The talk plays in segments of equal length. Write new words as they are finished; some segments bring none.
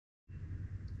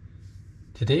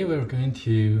Today we're going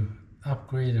to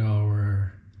upgrade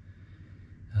our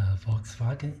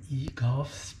Volkswagen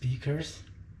e-Golf speakers.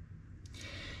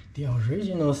 The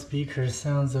original speaker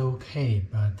sounds okay,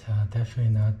 but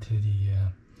definitely not to the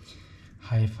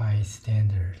hi-fi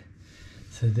standard.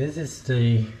 So this is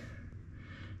the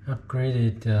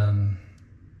upgraded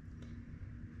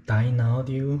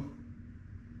Dynaudio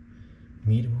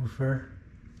mid woofer.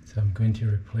 So I'm going to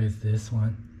replace this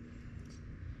one.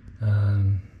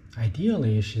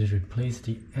 Ideally, you should replace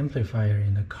the amplifier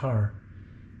in the car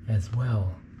as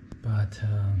well, but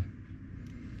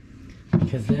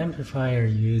because the amplifier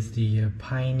used the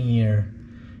Pioneer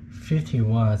 50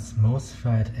 watts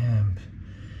MOSFET amp,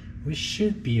 we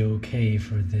should be okay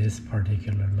for this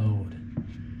particular load.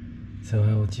 So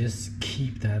I will just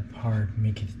keep that part,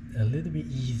 make it a little bit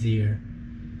easier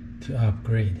to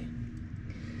upgrade.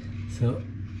 So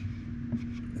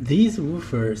these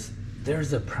woofers,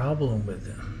 there's a problem with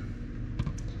them.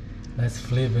 Let's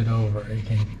flip it over, you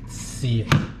can see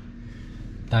it.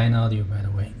 Dynaudio, by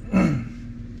the way.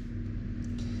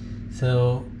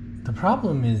 So the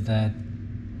problem is that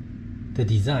the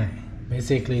design,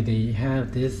 basically they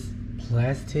have this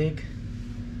plastic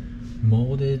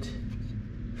molded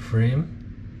frame.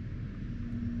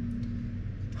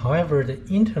 However, the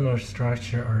internal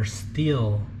structure are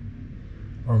steel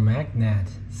or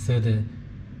magnet, so the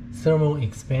thermal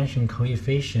expansion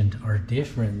coefficient are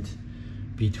different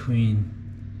between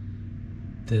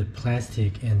the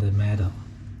plastic and the metal,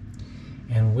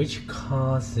 and which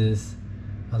causes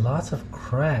a lot of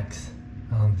cracks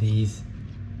on these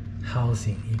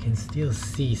housing. You can still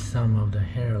see some of the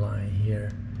hairline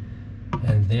here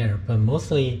and there, but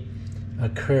mostly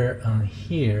occur on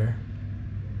here,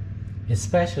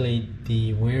 especially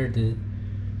where the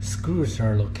screws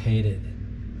are located.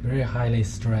 Very highly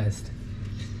stressed.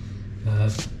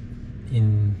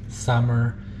 In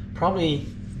summer, probably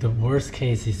the worst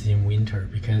case is in winter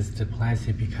because the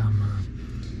plastic become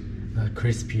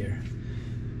crispier.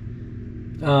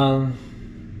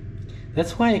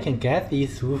 That's why you can get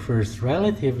these woofers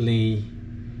relatively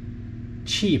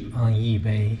cheap on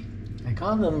eBay. I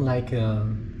got them like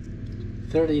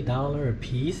 $30 a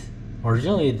piece.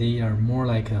 Originally they are more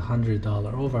like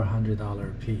 $100, over $100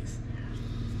 a piece.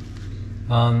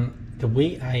 The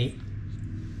way I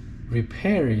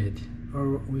repair it,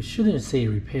 or we shouldn't say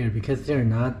repair because they're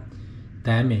not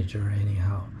damaged or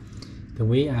anyhow. The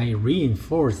way I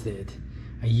reinforce it,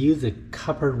 I use a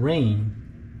copper ring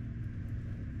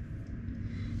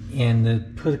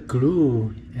and put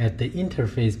glue at the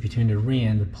interface between the ring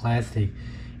and the plastic,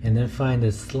 and then find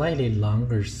a slightly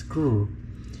longer screw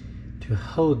to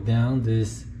hold down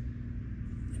this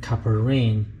copper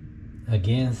ring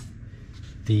against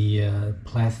the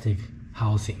plastic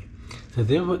housing. So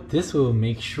this will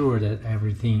make sure that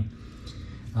everything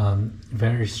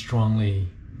very strongly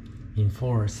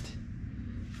enforced.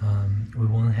 We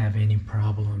won't have any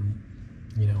problem,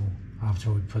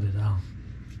 after we put it on.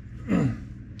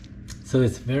 So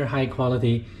it's very high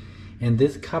quality, and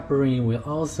this copper ring will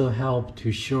also help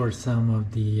to short some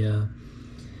of the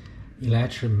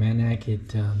electromagnetic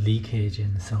leakage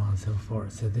and so on and so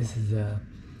forth. So this is a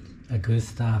good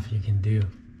stuff you can do.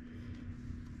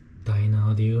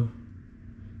 Dynaudio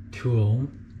 2 ohm.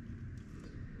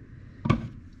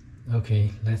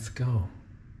 Okay, let's go.